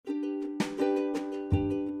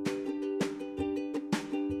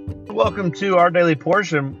Welcome to Our Daily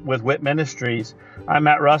Portion with WIT Ministries. I'm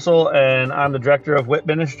Matt Russell, and I'm the director of WIT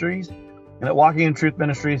Ministries. And at Walking in Truth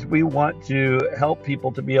Ministries, we want to help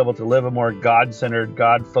people to be able to live a more God-centered,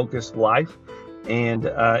 God-focused life, and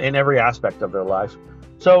in every aspect of their life.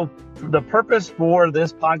 So the purpose for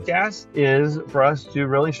this podcast is for us to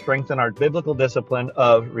really strengthen our biblical discipline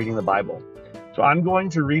of reading the Bible. So I'm going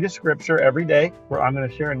to read a scripture every day where I'm going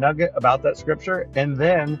to share a nugget about that scripture, and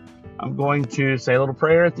then I'm going to say a little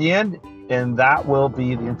prayer at the end, and that will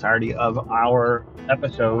be the entirety of our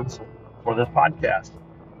episodes for this podcast.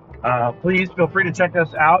 Please feel free to check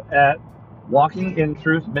us out at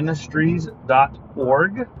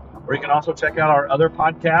walkingintruthministries.org, or you can also check out our other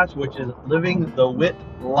podcast, which is Living the WIT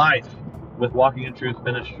Life with Walking in Truth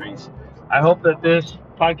Ministries. I hope that this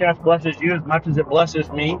podcast blesses you as much as it blesses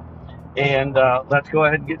me, and let's go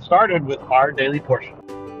ahead and get started with our daily portion.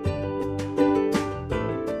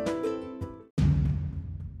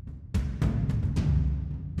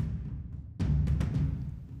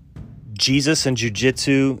 Jesus and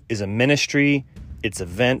Jiu-Jitsu is a ministry, it's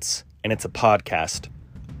events, and it's a podcast,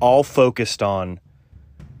 all focused on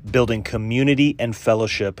building community and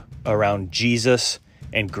fellowship around Jesus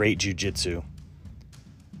and great Jiu-Jitsu.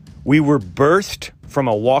 We were birthed from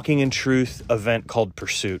a Walking in Truth event called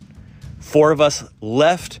Pursuit. 4 of us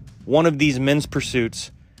left one of these men's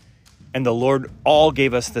pursuits, and the Lord all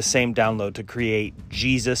gave us the same download to create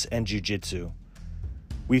Jesus and Jiu-Jitsu.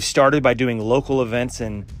 We've started by doing local events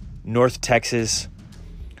in North Texas.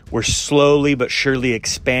 We're slowly but surely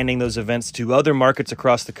expanding those events to other markets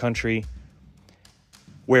across the country,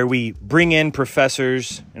 where we bring in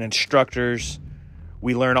professors and instructors.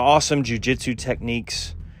 We learn awesome jiu-jitsu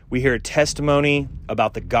techniques. We hear a testimony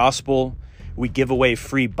about the gospel. We give away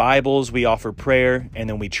free Bibles. We offer prayer, and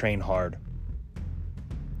then we train hard.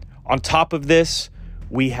 On top of this,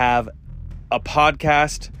 we have a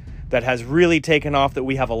podcast that has really taken off that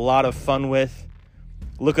we have a lot of fun with.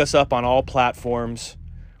 Look us up on all platforms.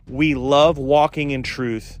 We love Walking in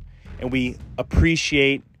Truth, and we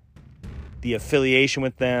appreciate the affiliation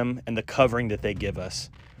with them and the covering that they give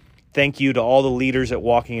us. Thank you to all the leaders at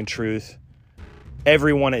Walking in Truth.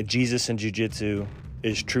 Everyone at Jesus and Jiu-Jitsu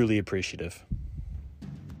is truly appreciative.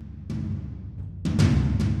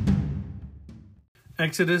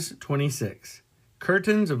 Exodus 26.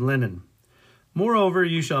 Curtains of linen. Moreover,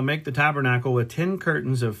 you shall make the tabernacle with 10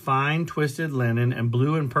 curtains of fine twisted linen and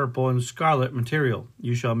blue and purple and scarlet material.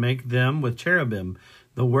 You shall make them with cherubim,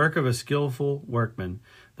 the work of a skillful workman.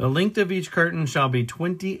 The length of each curtain shall be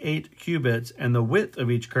 28 cubits, and the width of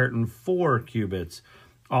each curtain 4 cubits.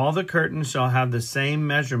 All the curtains shall have the same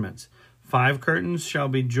measurements. 5 curtains shall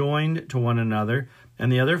be joined to one another, and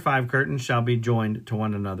the other 5 curtains shall be joined to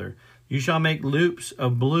one another. You shall make loops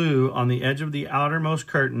of blue on the edge of the outermost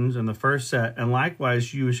curtains in the first set, and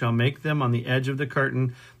likewise you shall make them on the edge of the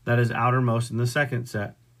curtain that is outermost in the second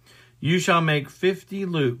set. You shall make 50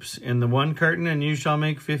 loops in the one curtain, and you shall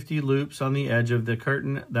make 50 loops on the edge of the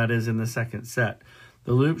curtain that is in the second set.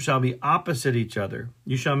 The loops shall be opposite each other.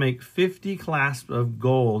 You shall make 50 clasps of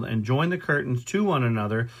gold, and join the curtains to one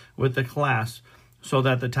another with the clasps, so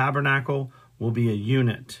that the tabernacle will be a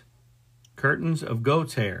unit. Curtains of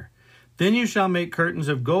goat's hair. Then you shall make curtains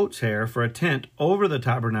of goat's hair for a tent over the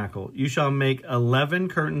tabernacle. You shall make 11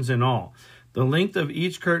 curtains in all. The length of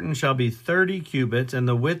each curtain shall be 30 cubits, and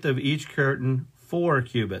the width of each curtain 4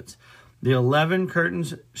 cubits. The 11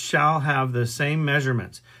 curtains shall have the same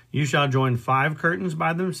measurements. You shall join 5 curtains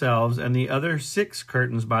by themselves, and the other 6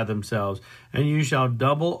 curtains by themselves, and you shall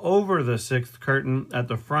double over the 6th curtain at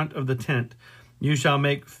the front of the tent. You shall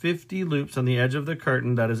make 50 loops on the edge of the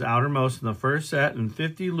curtain that is outermost in the first set, and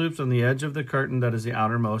 50 loops on the edge of the curtain that is the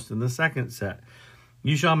outermost in the second set.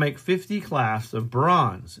 You shall make 50 clasps of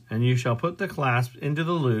bronze, and you shall put the clasps into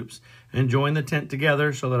the loops, and join the tent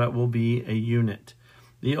together so that it will be a unit.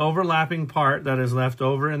 The overlapping part that is left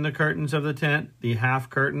over in the curtains of the tent, the half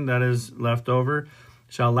curtain that is left over,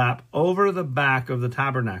 shall lap over the back of the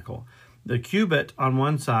tabernacle, the cubit on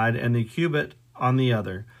one side and the cubit on the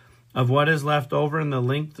other. Of what is left over in the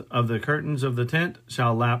length of the curtains of the tent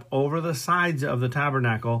shall lap over the sides of the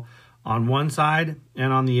tabernacle on one side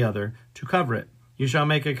and on the other to cover it. You shall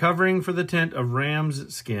make a covering for the tent of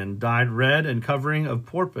ram's skin, dyed red, and covering of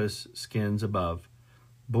porpoise skins above,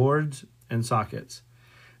 boards and sockets.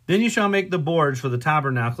 Then you shall make the boards for the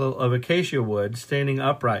tabernacle of acacia wood, standing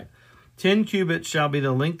upright. 10 cubits shall be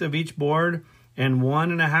the length of each board, and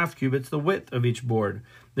 1.5 cubits the width of each board.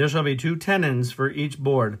 There shall be 2 tenons for each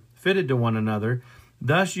board, fitted to one another.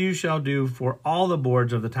 Thus you shall do for all the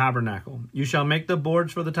boards of the tabernacle. You shall make the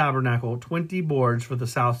boards for the tabernacle, 20 boards for the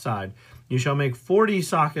south side. You shall make 40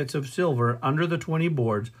 sockets of silver under the 20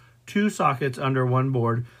 boards, 2 sockets under one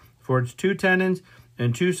board for its 2 tenons,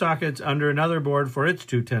 and 2 sockets under another board for its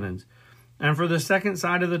 2 tenons. And for the second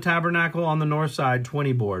side of the tabernacle on the north side,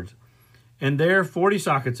 20 boards. And there 40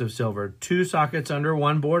 sockets of silver, 2 sockets under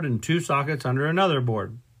one board and 2 sockets under another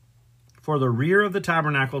board. For the rear of the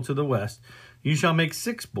tabernacle to the west, you shall make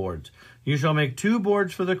 6 boards. You shall make 2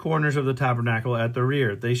 boards for the corners of the tabernacle at the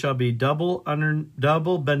rear. They shall be double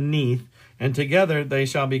beneath, and together they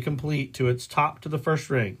shall be complete to its top to the first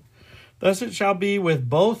ring. Thus it shall be with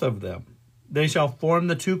both of them. They shall form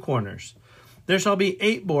the 2 corners. There shall be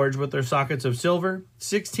 8 boards with their sockets of silver,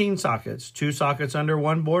 16 sockets, 2 sockets under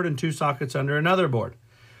one board and 2 sockets under another board.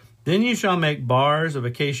 Then you shall make bars of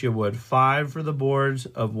acacia wood, 5 for the boards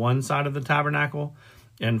of one side of the tabernacle,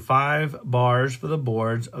 and 5 bars for the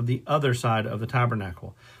boards of the other side of the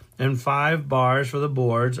tabernacle, and 5 bars for the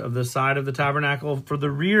boards of the side of the tabernacle for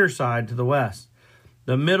the rear side to the west.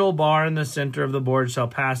 The middle bar in the center of the board shall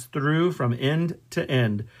pass through from end to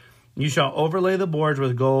end. You shall overlay the boards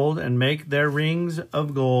with gold and make their rings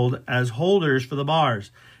of gold as holders for the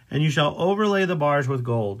bars, and you shall overlay the bars with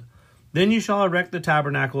gold. Then you shall erect the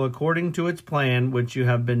tabernacle according to its plan which you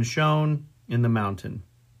have been shown in the mountain.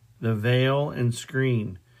 The veil and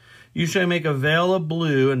screen. You shall make a veil of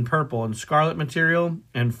blue and purple and scarlet material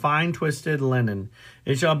and fine twisted linen.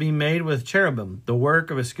 It shall be made with cherubim, the work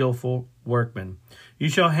of a skillful workman. You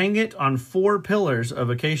shall hang it on 4 pillars of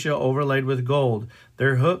acacia overlaid with gold,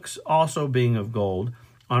 their hooks also being of gold,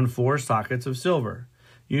 on 4 sockets of silver.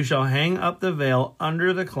 You shall hang up the veil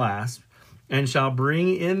under the clasp, and shall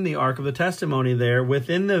bring in the ark of the testimony there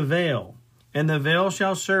within the veil. And the veil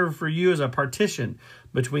shall serve for you as a partition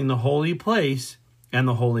between the holy place and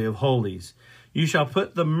the Holy of Holies. You shall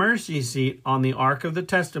put the mercy seat on the ark of the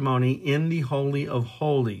testimony in the Holy of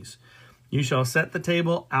Holies. You shall set the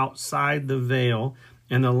table outside the veil,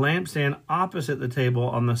 and the lampstand opposite the table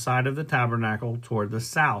on the side of the tabernacle toward the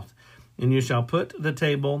south. And you shall put the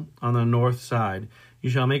table on the north side. You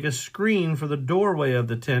shall make a screen for the doorway of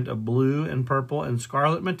the tent of blue and purple and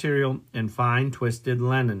scarlet material and fine twisted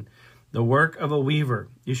linen, the work of a weaver.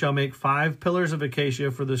 You shall make 5 pillars of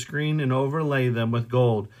acacia for the screen and overlay them with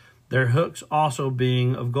gold, their hooks also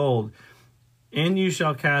being of gold. And you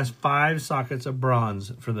shall cast 5 sockets of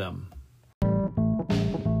bronze for them.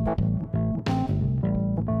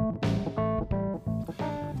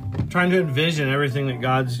 Trying to envision everything that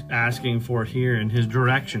God's asking for here in his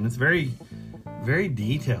direction. It's very, very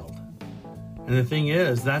detailed. And the thing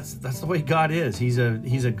is, that's the way God is. He's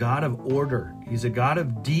a God of order. He's a God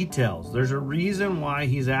of details. There's a reason why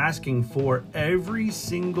he's asking for every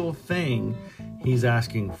single thing he's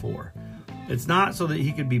asking for. It's not so that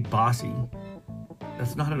he could be bossy.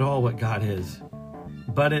 That's not at all what God is.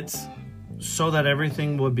 But it's so that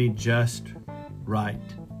everything would be just right.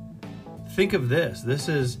 Think of this. This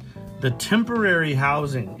is the temporary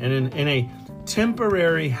housing. And in a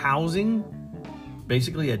temporary housing,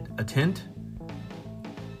 basically a tent,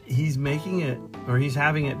 he's making it, or he's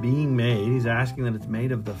having it being made. He's asking that it's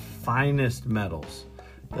made of the finest metals,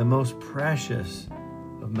 the most precious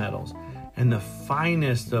of metals, and the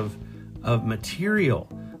finest of material,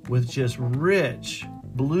 with just rich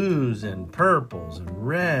blues and purples and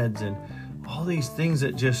reds and all these things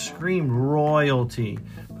that just scream royalty,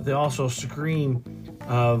 but they also scream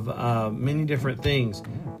of many different things.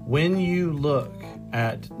 When you look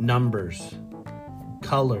at numbers,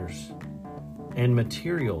 colors, and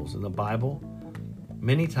materials in the Bible,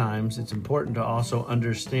 many times it's important to also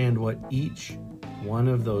understand what each one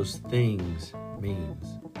of those things means.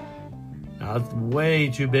 Now, it's way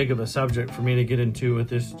too big of a subject for me to get into with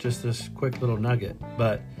this quick little nugget,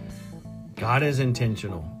 but God is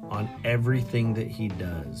intentional on everything that he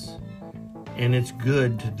does. And it's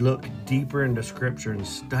good to look deeper into Scripture and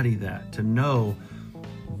study that, to know,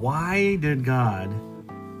 why did God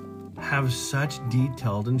have such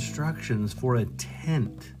detailed instructions for a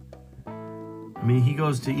tent? I mean, he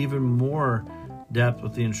goes to even more depth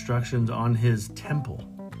with the instructions on his temple.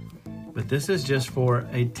 But this is just for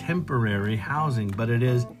a temporary housing, but it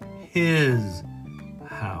is his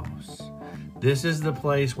house. This is the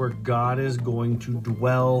place where God is going to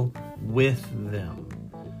dwell with them.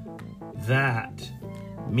 That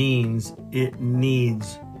means it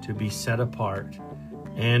needs to be set apart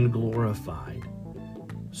and glorified.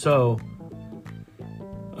 So,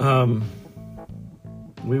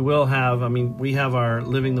 we have our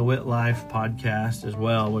Living the Wit Life podcast as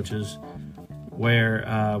well, which is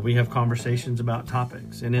where we have conversations about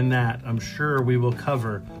topics. And in that, I'm sure we will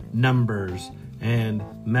cover numbers and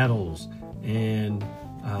metals and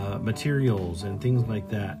materials and things like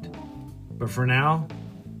that. But for now,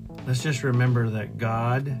 let's just remember that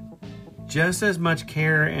God just as much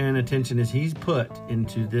care and attention as he's put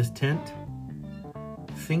into this tent,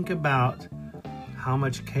 think about how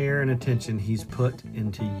much care and attention he's put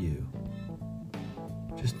into you.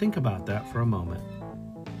 Just think about that for a moment.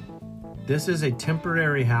 This is a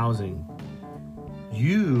temporary housing.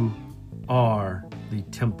 You are the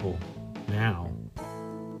temple now.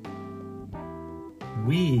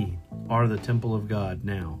 We are the temple of God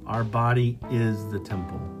now. Our body is the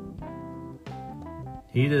temple.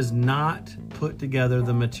 He does not put together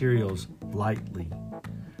the materials lightly.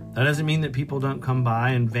 That doesn't mean that people don't come by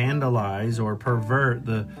and vandalize or pervert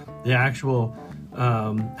the actual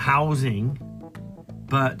housing,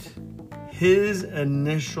 but his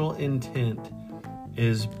initial intent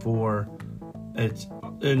is for it's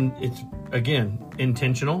again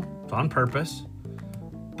intentional, it's on purpose,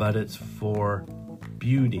 but it's for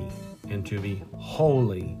beauty and to be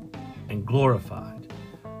holy and glorified.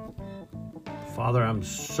 Father, I'm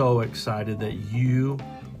so excited that you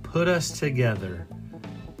put us together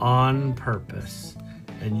on purpose,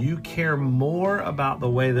 and you care more about the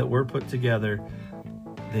way that we're put together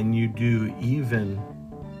than you do even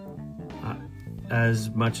as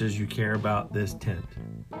much as you care about this tent,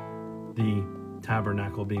 the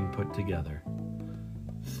tabernacle being put together.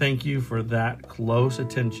 Thank you for that close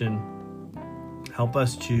attention. Help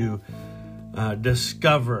us to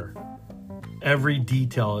discover every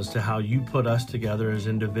detail as to how you put us together as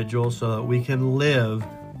individuals so that we can live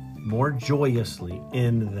more joyously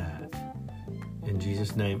in that. In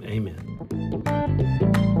Jesus' name, amen.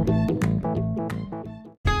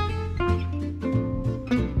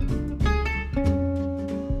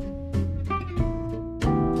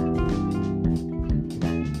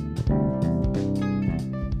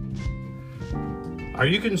 Are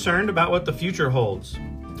you concerned about what the future holds?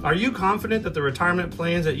 Are you confident that the retirement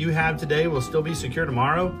plans that you have today will still be secure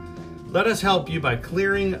tomorrow? Let us help you by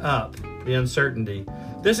clearing up the uncertainty.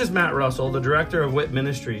 This is Matt Russell, the director of WIT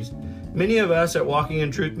Ministries. Many of us at Walking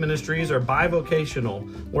in Truth Ministries are bivocational,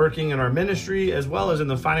 working in our ministry as well as in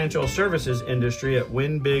the financial services industry at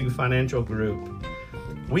Win Big Financial Group.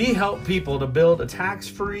 We help people to build a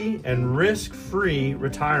tax-free and risk-free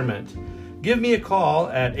retirement. Give me a call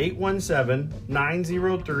at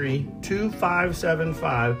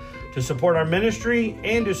 817-903-2575 to support our ministry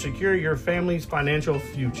and to secure your family's financial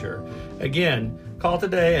future. Again, call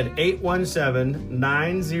today at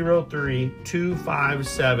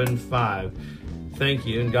 817-903-2575. Thank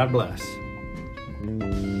you and God bless.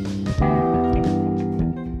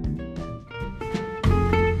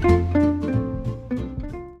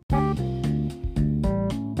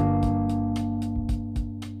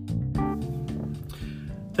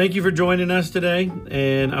 Thank you for joining us today,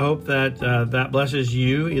 and I hope that that blesses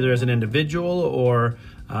you either as an individual or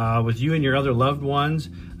with you and your other loved ones.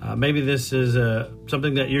 Maybe this is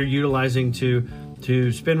something that you're utilizing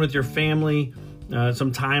to spend with your family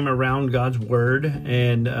some time around God's Word,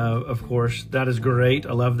 and of course, that is great.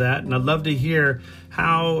 I love that, and I'd love to hear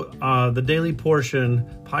how the Daily Portion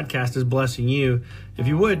podcast is blessing you. If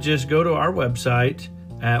you would, just go to our website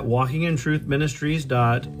at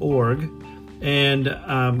walkingintruthministries.org. And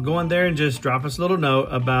go on there and just drop us a little note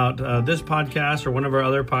about this podcast or one of our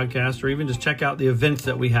other podcasts, or even just check out the events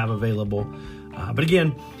that we have available. But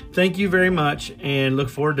again, thank you very much, and look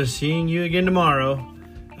forward to seeing you again tomorrow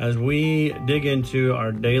as we dig into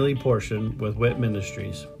our daily portion with WIT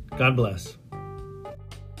Ministries. God bless.